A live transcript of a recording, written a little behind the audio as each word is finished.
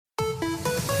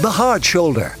The Hard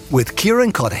Shoulder with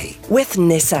Kieran Cuddihy with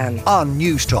Nissan on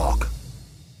News Talk.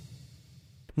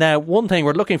 Now, one thing,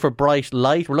 we're looking for bright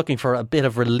light. We're looking for a bit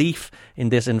of relief in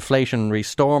this inflationary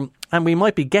storm. And we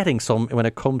might be getting some when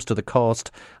it comes to the cost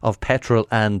of petrol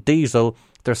and diesel.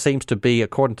 There seems to be,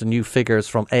 according to new figures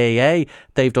from AAA,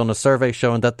 they've done a survey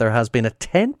showing that there has been a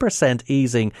 10%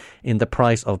 easing in the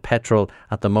price of petrol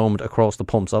at the moment across the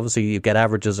pumps. Obviously, you get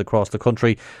averages across the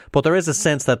country, but there is a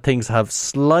sense that things have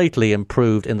slightly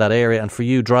improved in that area. And for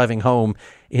you driving home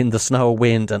in the snow,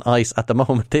 wind and ice at the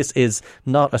moment, this is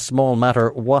not a small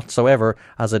matter whatsoever,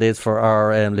 as it is for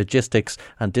our logistics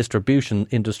and distribution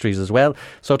industries as well.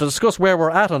 So to discuss where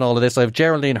we're at on all of this, I have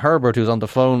Geraldine Herbert, who's on the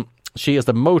phone. She is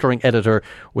the motoring editor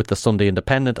with the Sunday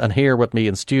Independent, and here with me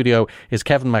in studio is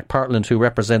Kevin McPartland, who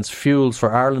represents Fuels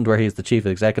for Ireland, where he's the chief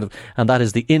executive, and that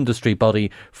is the industry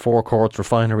body, forecourts,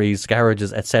 refineries,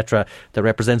 garages, etc., that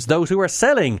represents those who are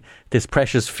selling this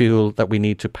precious fuel that we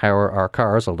need to power our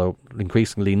cars, although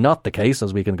increasingly not the case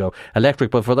as we can go electric.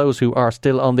 But for those who are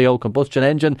still on the old combustion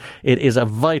engine, it is a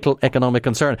vital economic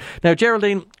concern. Now,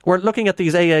 Geraldine, we're looking at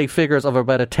these AA figures of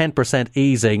about a 10%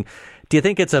 easing. Do you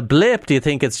think it's a blip? Do you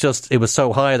think it's just, it was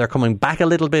so high, they're coming back a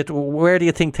little bit? Where do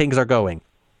you think things are going?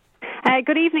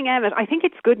 Good evening, Emmet. I think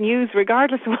it's good news,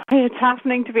 regardless of why it's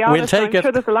happening, to be honest. We'll I'm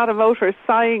sure there's a lot of voters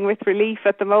sighing with relief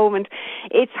at the moment.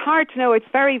 It's hard to know. It's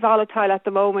very volatile at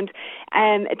the moment.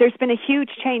 There's been a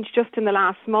huge change just in the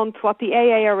last month. What the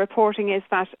AA are reporting is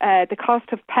that the cost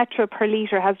of petrol per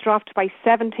litre has dropped by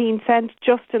 17 cents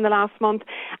just in the last month,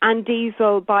 and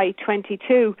diesel by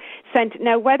 22 cents.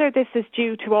 Now, whether this is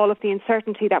due to all of the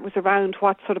uncertainty that was around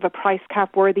what sort of a price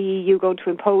cap were the EU going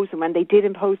to impose, and when they did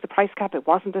impose the price cap, it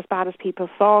wasn't as bad as people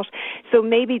thought. So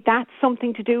maybe that's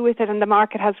something to do with it, and the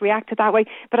market has reacted that way.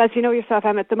 But as you know yourself,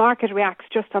 Emmet, the market reacts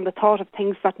just on the thought of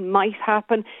things that might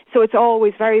happen. So it's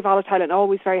always very volatile and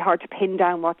always very hard to pin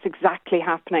down what's exactly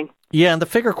happening. Yeah, and the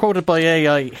figure quoted by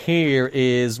AI here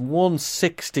is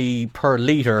 160 per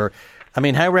litre. I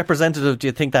mean, how representative do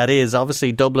you think that is?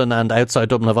 Obviously, Dublin and outside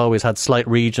Dublin have always had slight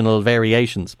regional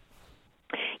variations.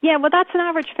 Yeah, well, that's an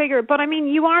average figure. But, I mean,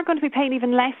 you are going to be paying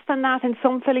even less than that in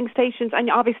some filling stations, and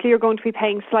obviously you're going to be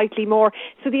paying slightly more.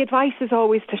 So the advice is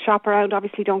always to shop around.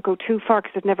 Obviously, don't go too far,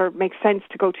 because it never makes sense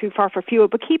to go too far for fuel.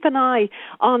 But keep an eye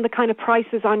on the kind of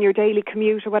prices on your daily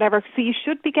commute or whatever. So you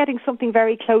should be getting something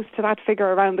very close to that figure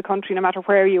around the country, no matter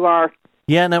where you are.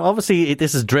 Yeah, now obviously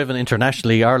this is driven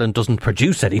internationally. Ireland doesn't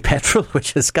produce any petrol,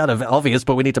 which is kind of obvious,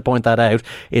 but we need to point that out.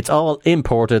 It's all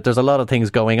imported. There's a lot of things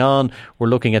going on. We're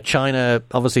looking at China.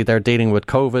 Obviously they're dealing with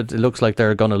COVID. It looks like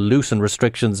they're going to loosen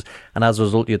restrictions, and as a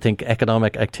result you'd think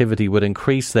economic activity would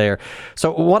increase there.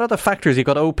 So what are the factors? You've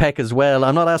got OPEC as well.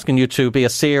 I'm not asking you to be a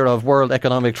seer of world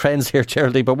economic trends here,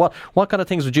 Geraldine, but what kind of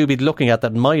things would you be looking at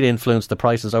that might influence the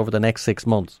prices over the next 6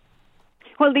 months?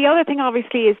 Well, the other thing,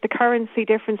 obviously, is the currency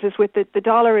differences with the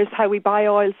dollar is how we buy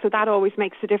oil, so that always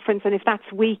makes a difference. And if that's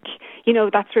weak, you know,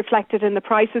 that's reflected in the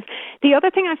prices. The other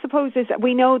thing, I suppose, is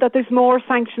we know that there's more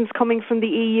sanctions coming from the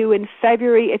EU in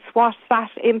February. It's what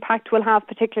that impact will have,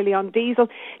 particularly on diesel.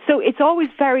 So it's always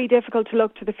very difficult to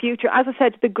look to the future. As I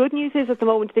said, the good news is at the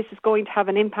moment this is going to have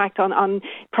an impact on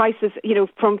prices, you know,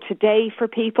 from today for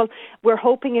people. We're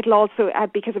hoping it'll also,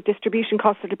 because of distribution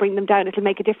costs, it'll bring them down. It'll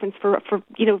make a difference for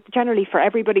you know, generally for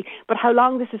everybody. But how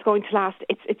long this is going to last,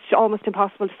 it's almost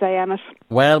impossible to say, Emmet.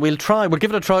 Well, we'll try. We'll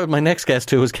give it a try with my next guest,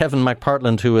 who is Kevin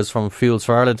McPartland, who is from Fuels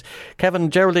for Ireland. Kevin,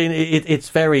 Geraldine, it's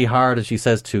very hard, as she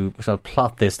says, to sort of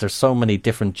plot this. There's so many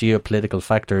different geopolitical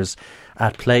factors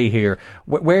at play here.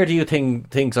 Where do you think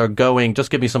things are going?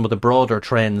 Just give me some of the broader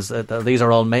trends. These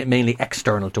are all mainly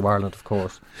external to Ireland, of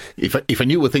course. If I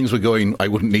knew where things were going, I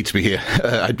wouldn't need to be here.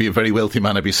 I'd be a very wealthy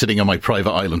man. I'd be sitting on my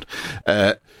private island.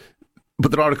 But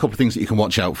there are a couple of things that you can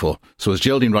watch out for. So as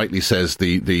Geraldine rightly says,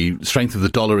 the strength of the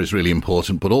dollar is really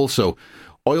important, but also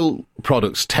oil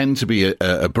products tend to be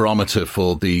a barometer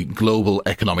for the global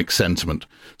economic sentiment.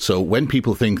 So when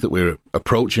people think that we're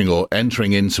approaching or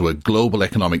entering into a global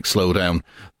economic slowdown,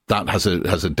 that has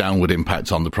a downward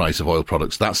impact on the price of oil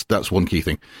products. That's one key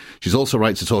thing. She's also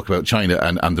right to talk about China,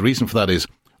 and the reason for that is,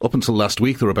 up until last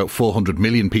week, there were about 400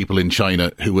 million people in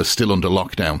China who were still under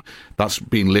lockdown. That's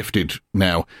been lifted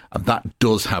now, and that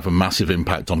does have a massive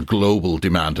impact on global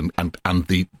demand, and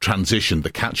the transition,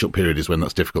 the catch-up period is when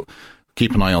that's difficult.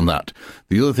 Keep an eye on that.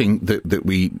 The other thing that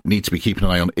we need to be keeping an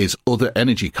eye on is other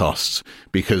energy costs,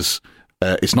 because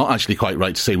it's not actually quite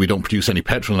right to say we don't produce any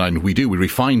petrol in Ireland. We do. We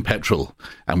refine petrol,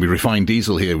 and we refine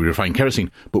diesel here, we refine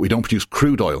kerosene, but we don't produce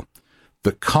crude oil.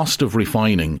 the cost of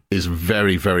refining is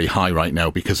very, very high right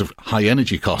now because of high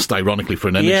energy cost, ironically, for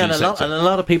an energy sector. And a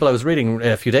lot of people I was reading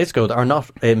a few days ago are not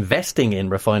investing in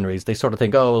refineries. They sort of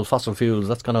think, oh, well, fossil fuels,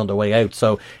 that's gone on the way out,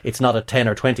 so it's not a 10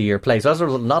 or 20-year play.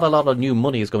 So not a lot of new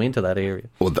money is going into that area.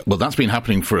 Well, that's been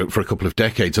happening for a couple of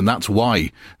decades, and that's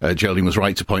why Geraldine was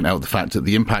right to point out the fact that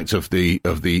the impact of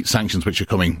the sanctions which are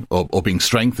coming or being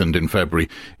strengthened in February,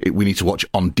 we need to watch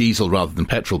on diesel rather than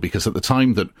petrol, because at the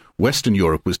time that Western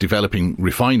Europe was developing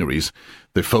refineries,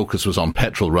 the focus was on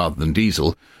petrol rather than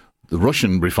diesel. The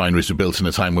Russian refineries were built in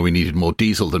a time where we needed more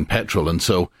diesel than petrol, and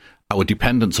so our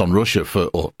dependence on Russia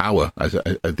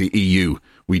the EU,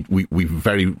 we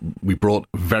brought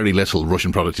very little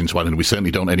Russian product into Ireland. We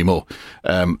certainly don't anymore.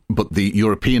 But the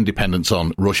European dependence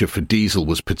on Russia for diesel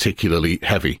was particularly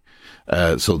heavy.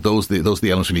 So those are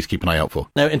the elements we need to keep an eye out for.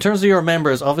 Now, in terms of your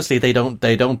members, obviously they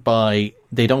don't buy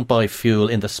fuel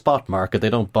in the spot market. They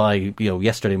don't buy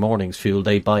yesterday morning's fuel.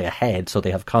 They buy ahead, so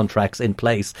they have contracts in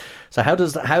place. So how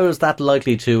is that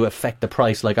likely to affect the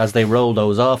price? Like, as they roll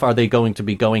those off, are they going to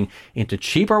be going into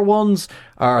cheaper ones?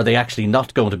 Or are they actually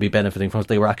not going to be benefiting from it?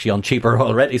 They were actually on cheaper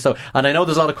already. So, and I know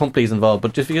there's a lot of companies involved,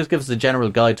 but just give us a general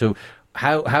guide to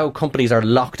how companies are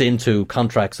locked into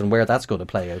contracts and where that's going to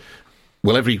play out.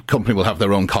 Well, every company will have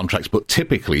their own contracts, but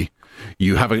typically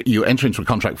you enter into a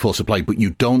contract for supply, but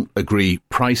you don't agree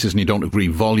prices and you don't agree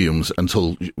volumes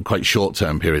until quite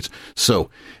short-term periods. So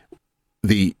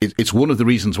it's one of the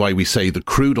reasons why we say the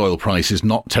crude oil price is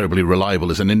not terribly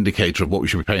reliable as an indicator of what we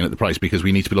should be paying at the price, because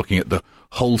we need to be looking at the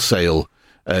wholesale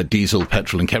diesel,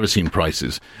 petrol and kerosene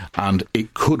prices. And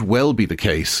it could well be the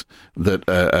case that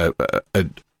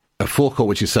a forecourt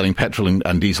which is selling petrol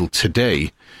and diesel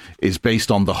today is based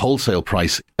on the wholesale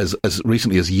price as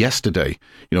recently as yesterday.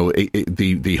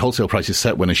 The wholesale price is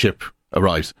set when a ship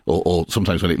arrives, or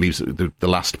sometimes when it leaves the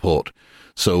last port.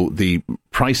 So the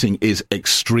pricing is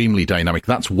extremely dynamic.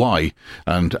 That's why,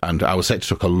 and our sector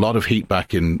took a lot of heat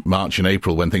back in March and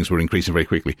April when things were increasing very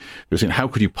quickly. They were saying, how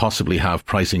could you possibly have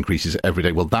price increases every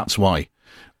day? Well, that's why.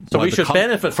 So we should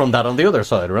benefit from that on the other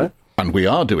side, right? And we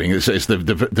are doing. It's the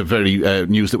very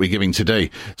news that we're giving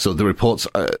today. So the reports,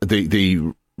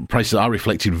 the prices are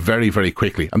reflected very, very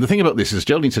quickly. And the thing about this is,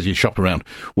 Geraldine says you shop around.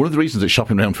 One of the reasons that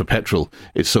shopping around for petrol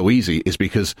is so easy is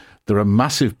because there are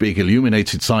massive, big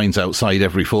illuminated signs outside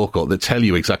every forecourt that tell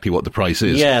you exactly what the price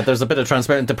is. Yeah, there's a bit of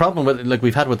transparency. The problem with, like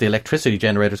we've had with the electricity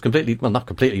generators, not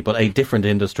completely, but a different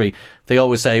industry, they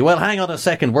always say, well, hang on a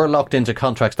second, we're locked into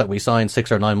contracts that we signed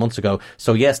 6 or 9 months ago.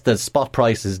 So yes, the spot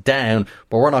price is down,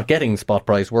 but we're not getting spot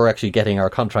price. We're actually getting our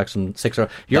contracts from 6 or...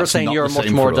 You're saying you're much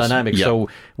more dynamic. Yeah. So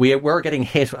we're getting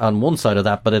hit on one side of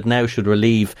that, but it now should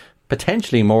relieve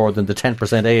potentially more than the 10%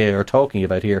 AA are talking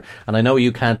about here. And I know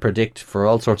you can't predict for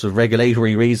all sorts of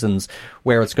regulatory reasons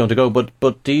where it's going to go,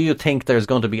 but do you think there's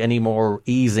going to be any more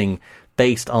easing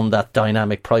based on that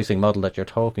dynamic pricing model that you're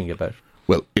talking about?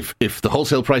 Well, if the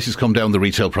wholesale prices come down, the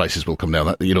retail prices will come down.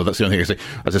 That's the only thing I say.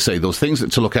 As I say, those things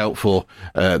to look out for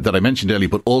that I mentioned earlier,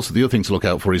 but also the other thing to look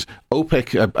out for is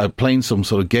OPEC are playing some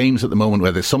sort of games at the moment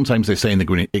where sometimes they're saying they're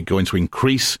going to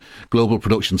increase global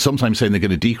production, sometimes saying they're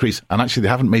going to decrease, and actually they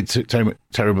haven't made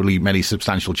terribly many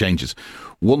substantial changes.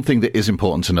 One thing that is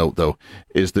important to note, though,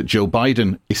 is that Joe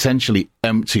Biden essentially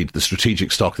emptied the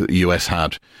strategic stock that the US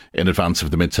had in advance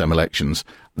of the midterm elections.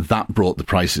 That brought the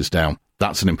prices down.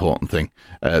 That's an important thing.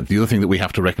 The other thing that we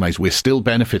have to recognise, we're still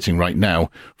benefiting right now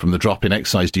from the drop in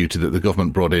excise duty that the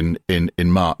government brought in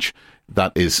March.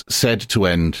 That is said to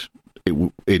end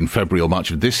in February or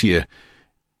March of this year.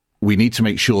 We need to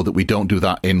make sure that we don't do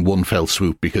that in one fell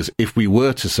swoop, because if we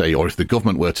were to say, or if the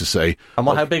government were to say... And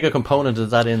how big a component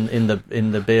is that in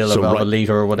the bill of a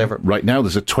litre or whatever? Right now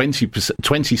there's a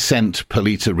 20 cent per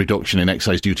litre reduction in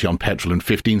excise duty on petrol and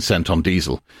 15 cent on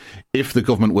diesel. If the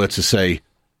government were to say,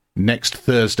 next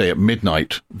Thursday at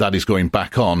midnight, that is going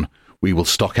back on, we will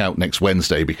stock out next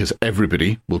Wednesday, because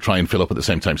everybody will try and fill up at the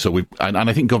same time. So and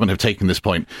I think government have taken this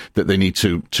point that they need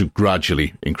to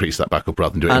gradually increase that back up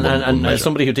rather than do it in one measure. And as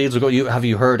somebody who deals with have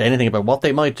you heard anything about what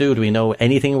they might do? Do we know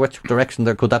anything which direction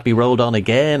there? Could that be rolled on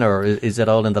again, or is it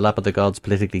all in the lap of the gods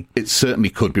politically? It certainly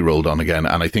could be rolled on again,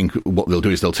 and I think what they'll do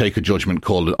is they'll take a judgment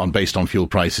call based on fuel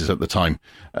prices at the time.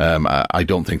 I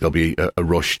don't think there'll be a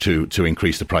rush to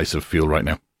increase the price of fuel right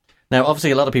now. Now,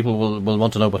 obviously, a lot of people will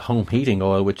want to know about home heating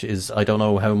oil, which is, I don't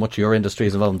know how much your industry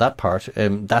is involved in that part.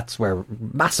 That's where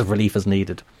massive relief is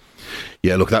needed.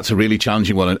 Yeah, look, that's a really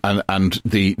challenging one. And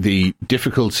the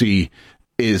difficulty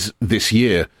is this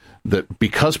year that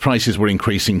because prices were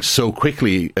increasing so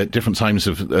quickly at different times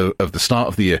of the start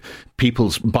of the year,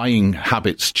 people's buying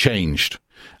habits changed.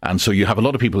 And so you have a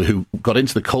lot of people who got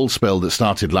into the cold spell that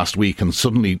started last week and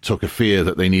suddenly took a fear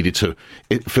that they needed to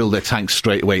fill their tanks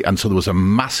straight away. And so there was a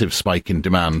massive spike in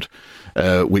demand,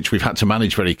 which we've had to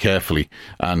manage very carefully.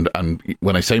 And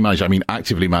when I say manage, I mean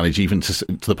actively manage, even to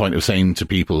the point of saying to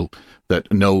people that,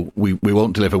 no, we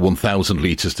won't deliver 1,000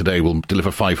 litres today, we'll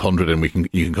deliver 500 and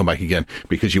you can come back again,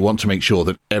 because you want to make sure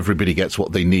that everybody gets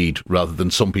what they need rather than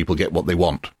some people get what they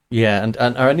want. Yeah, and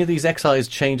are any of these excise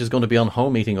changes going to be on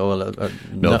home heating oil?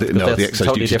 No, the excise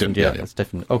totally duty different. Yeah, it's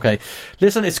different. Okay,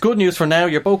 listen, it's good news for now.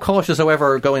 You're both cautious,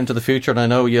 however, going into the future, and I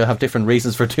know you have different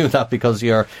reasons for doing that, because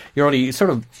you're only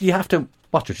you have to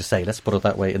watch what you say. Let's put it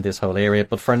that way in this whole area.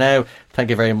 But for now, thank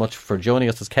you very much for joining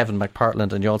us. As Kevin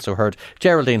McPartland, and you also heard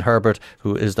Geraldine Herbert,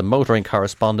 who is the motoring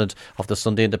correspondent of the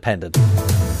Sunday Independent.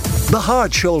 The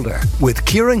Hard Shoulder with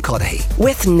Kieran Cuddihy.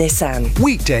 With Nissan.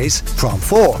 Weekdays from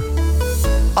 4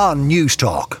 on News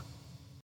Talk.